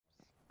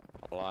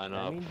Line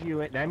up.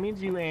 That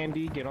means you,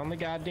 Andy. Get on the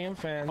goddamn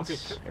fence.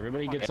 Okay.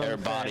 Everybody gets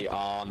Everybody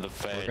on the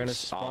fence. On the fence. We're gonna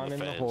spawn in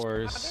the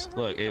horse.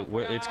 Look,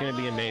 it's gonna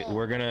be amazing.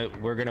 We're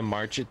gonna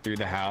march it through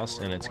the house,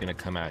 and it's gonna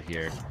come out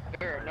here.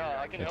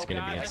 It's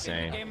gonna be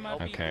insane.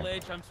 Okay.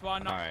 All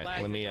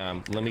right.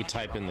 Let me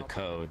type in the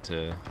code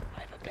to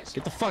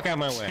get the fuck out of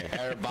my way.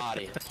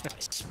 Everybody,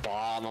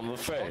 spawn on the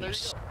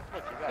fence.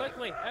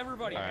 Quickly,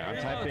 everybody. All right, I'm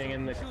typing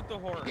in the. Shoot the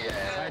horse.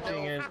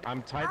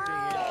 I'm typing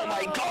in. Oh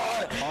my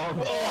god!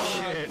 Oh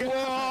shit!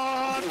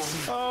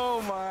 What?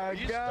 Oh my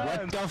god!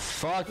 What the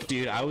fuck,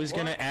 dude? I was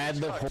gonna add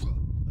the.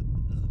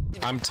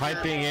 I'm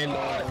typing in.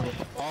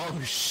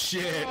 Oh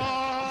shit!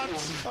 What?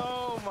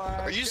 Oh my god!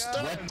 Are you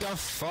stuck? What the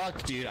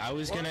fuck, dude? I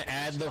was gonna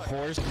add the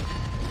horse.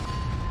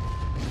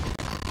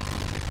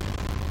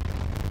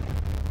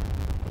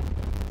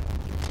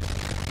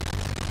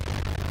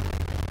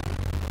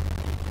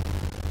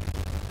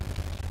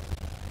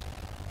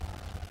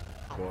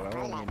 Boy, I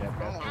don't need that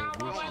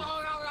bathtub with you.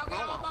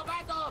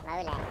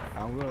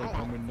 I'm gonna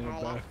come in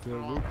that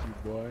bathtub with you,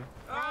 boy.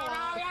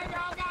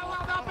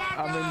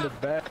 I'm in the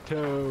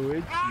bathtub with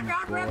you,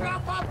 boy.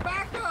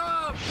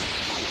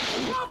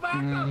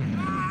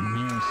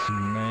 You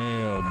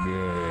smell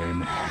good.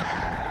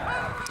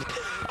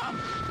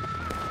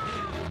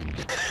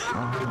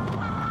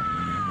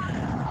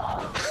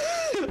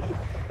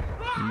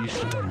 You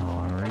smell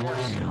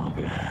real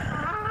good.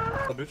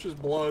 Oh, bitch is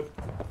blood.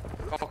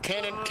 Oh,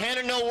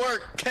 cannon no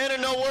work!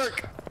 Cannon no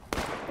work!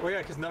 Oh yeah,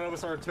 because none of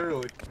us are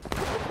artillery.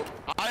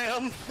 I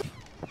am!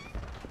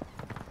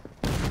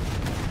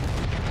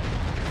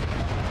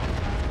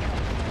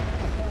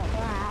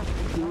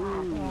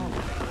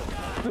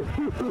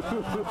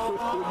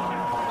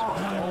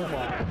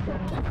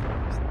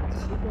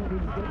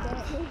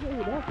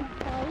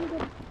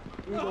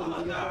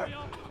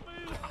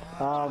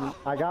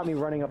 I got me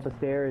running up the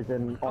stairs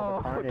and all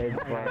the carnage,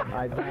 but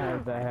I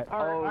have that.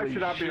 Oh, I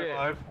should not be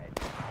alive.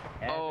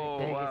 Oh,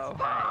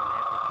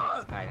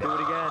 wow. Do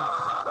it again.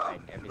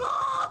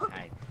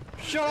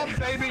 Shut up,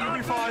 baby, you'll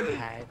be fine.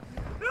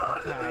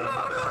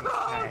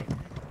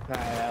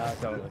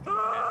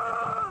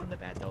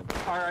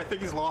 Alright, I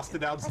think he's lost it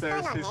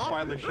downstairs. He's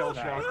finally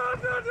shell-shocked.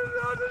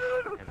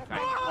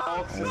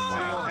 Oh,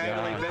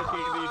 single-handedly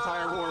making the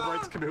entire war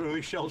rights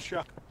completely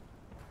shell-shocked.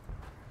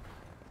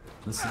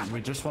 Listen,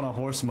 we just want a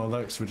horse,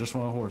 Molex. We just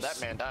want a horse. That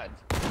man died.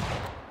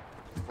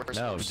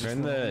 No,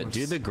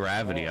 do the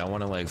gravity. I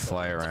want to like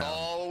fly around. That's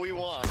all we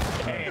want.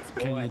 Can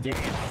you do it?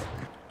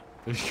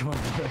 Come on,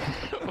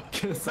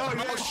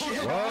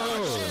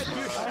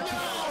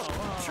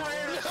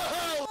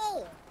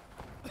 Whoa!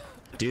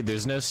 Dude,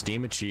 there's no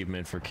Steam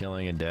achievement for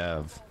killing a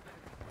dev.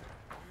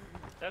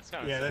 That's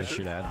not. Yeah, They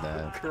should add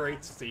that.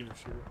 Great Steam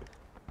shoot.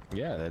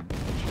 Yeah, that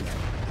should add.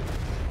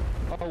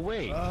 Oh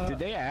wait, did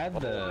they add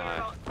the?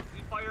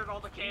 We fired all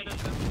the cannons.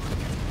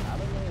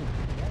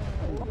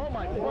 Oh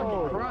my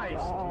fucking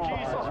Christ!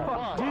 Jesus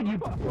fuck!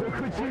 Dude, look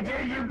what you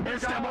did! You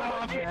pissed him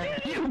off!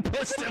 You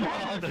pissed him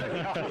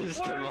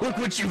off! Look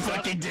what you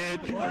fucking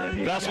did!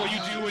 That's what you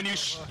do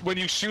when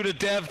you shoot a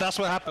dev. That's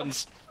what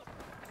happens.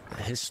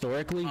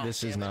 Historically,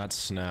 this is not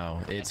snow.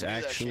 It's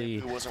actually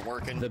It wasn't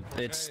working.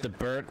 it's the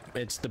burnt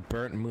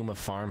Mooma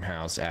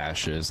farmhouse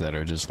ashes that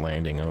are just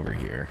landing over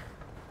here.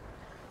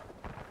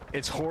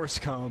 It's horse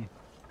cum.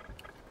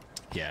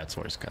 Yeah, it's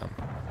horse cum.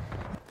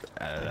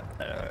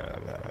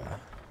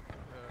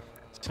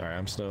 Sorry,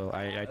 I'm still.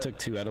 I took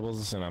 2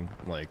 edibles and I'm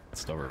like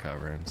still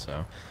recovering.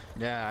 So.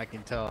 Yeah, I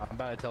can tell. I'm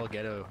about to tell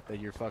Ghetto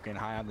that you're fucking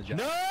high on the job.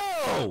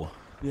 No!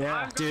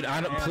 Yeah. Dude, I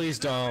don't. Please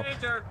don't.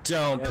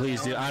 Don't,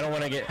 please, dude. I don't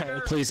want to get.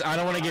 Please, I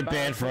don't want to get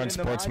banned for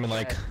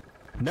unsportsmanlike.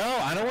 No,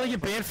 I don't want to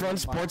get banned for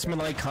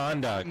unsportsmanlike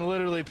conduct. I'm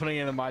literally putting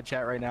it in my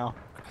chat right now.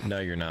 No,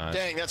 you're not.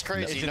 Dang, that's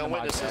crazy. No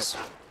witnesses.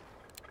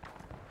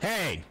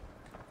 Hey!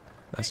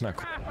 That's not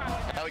cool.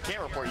 Now we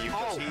can't report you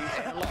because he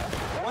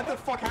What the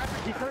fuck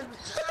happened? He turned.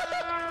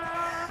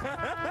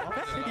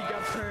 He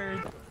got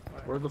turned.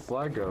 Where'd the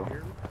flag go?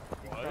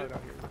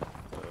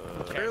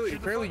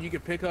 Apparently you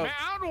can pick up. Man,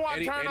 I don't know why I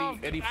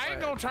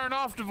ain't gonna turn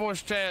off the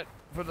voice chat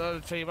for the other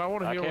team. I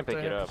want to hear what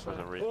they have to say.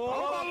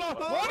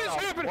 What is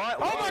happening?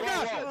 Oh my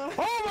god!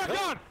 Oh my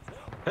god!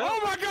 Oh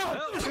my god!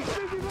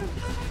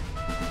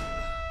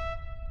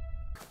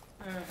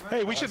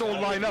 Hey, we should all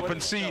line up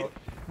and see.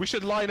 We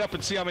should line up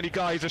and see how many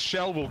guys a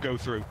shell will go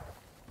through.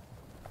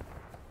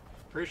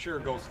 Pretty sure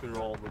it goes through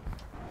all of them.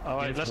 All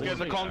right, let's get in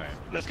the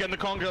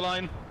conga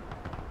line.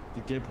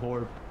 The Gib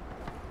Horde.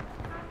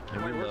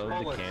 Can we load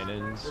the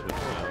cannons with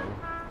snow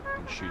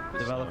and shoot the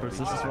Developers,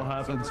 snow? this is what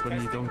happens when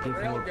you don't give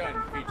Horde.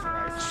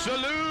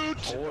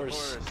 Salute!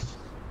 horse.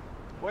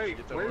 Wait,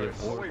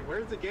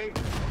 where's the game?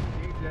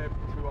 Game jab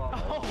to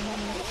Oh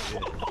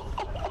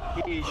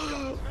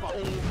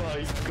my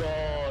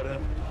god.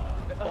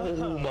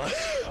 Oh my.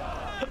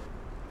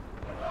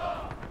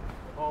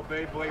 Oh,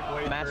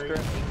 Blade. Master.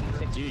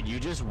 Dude, you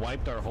just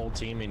wiped our whole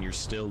team and you're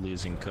still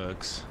losing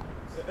cooks.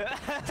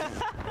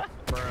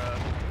 Bruh.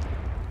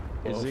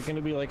 Is it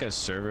gonna be like a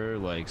server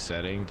like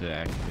setting to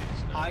activate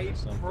snow I or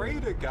something? pray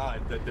to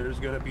God that there's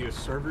gonna be a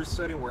server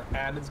setting where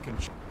admins can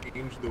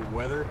change the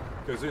weather,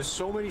 because there's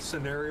so many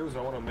scenarios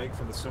I want to make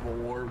for the Civil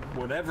War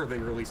whenever they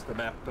release the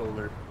map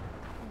builder,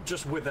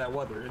 just with that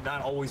weather, and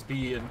not always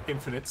be an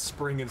infinite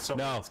spring and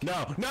summer. No, turn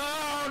it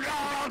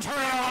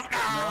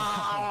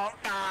off!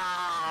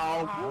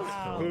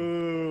 No!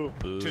 Boo!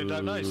 Turned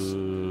out nice.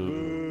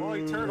 Well,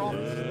 he turned off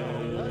the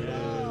snow.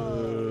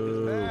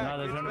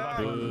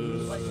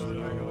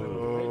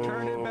 They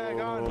turned it back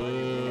on.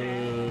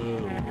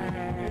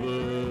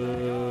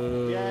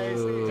 Yes,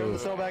 turn the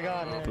snow back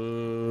on.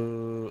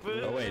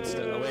 Oh wait,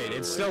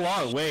 it's still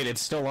on. Wait,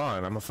 it's still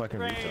on. I'm a fucking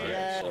retard.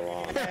 Yeah.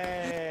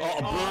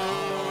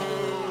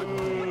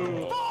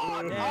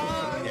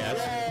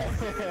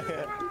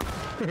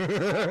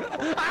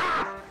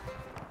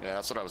 Yeah,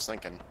 that's what I was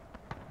thinking.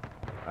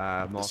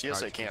 The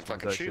CSA can't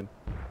fucking shoot.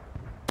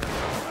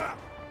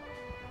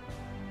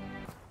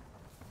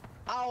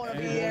 I want to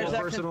be here.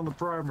 Person on the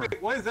primer.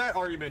 Wait, what is that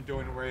argument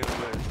doing right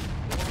over there?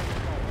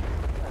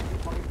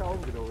 Fucking tell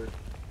him to get over.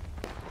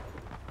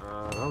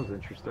 That was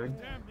interesting.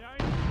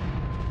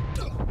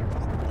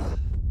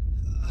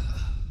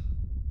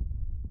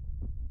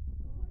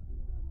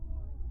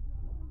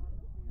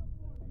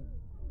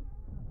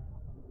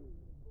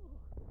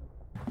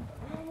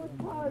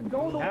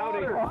 Go in the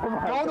water!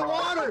 Go in the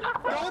water!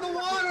 Go in the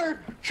water!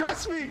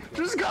 Trust me!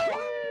 Just go!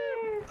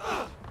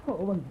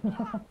 Oh my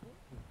god.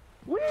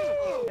 Woo!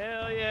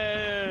 Hell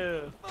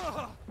yeah!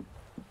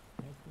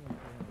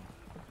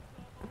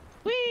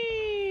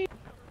 Whee!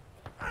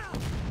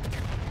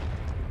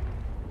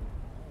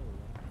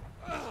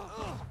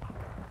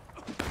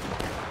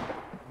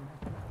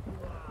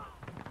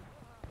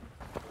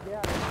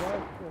 Yeah,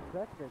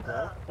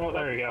 Oh,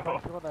 there you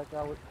go.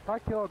 Try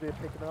killing me,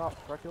 picking it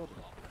up. Try killing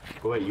me.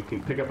 Wait, you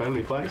can pick up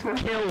enemy flags now?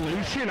 Kill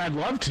Lucian, I'd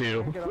love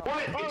to.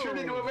 What? It turned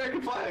into an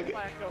American flag!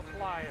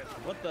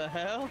 What the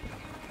hell?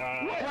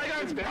 My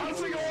guy's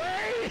bouncing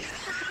away!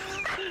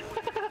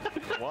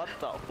 What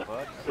the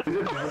fuck? Is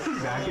it bouncing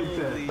back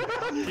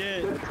into...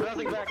 Shit.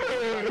 Bouncing back.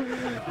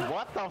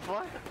 What the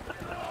fuck?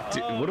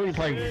 Dude, what are we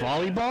playing?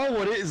 Volleyball?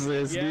 What is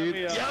this, dude?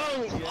 Yo!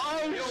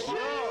 Oh shit!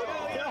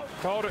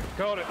 Caught it!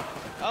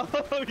 Oh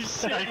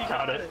shit! I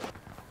caught it.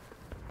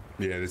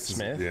 Yeah, this is.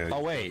 Smith? Yeah.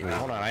 Oh wait,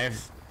 hold on.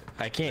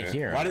 I can't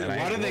hear. Why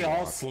do they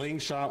all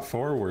slingshot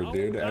forward,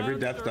 dude? Every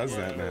death does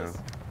that now.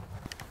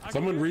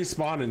 Someone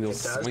respawn and you'll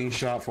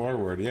slingshot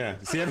forward. Yeah.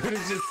 See,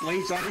 everybody's just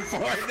slingshotting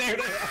forward. There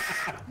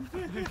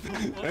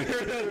it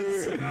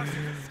is. Look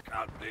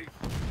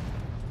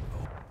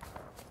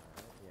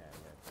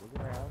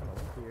around. No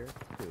one's here.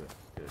 Good.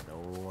 No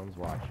one's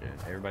watching.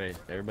 Everybody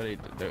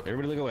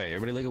look away.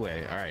 Everybody look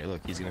away. All right,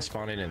 look. He's gonna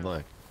spawn in and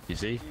look. You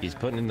see? He's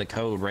putting in the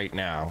code right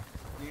now.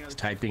 He's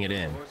typing it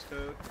in.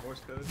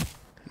 Horse code.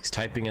 He's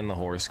typing in the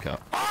horse code.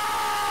 Oh!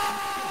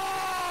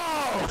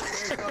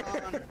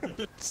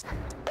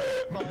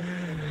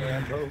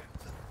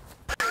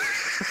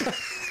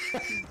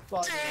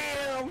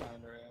 Damn!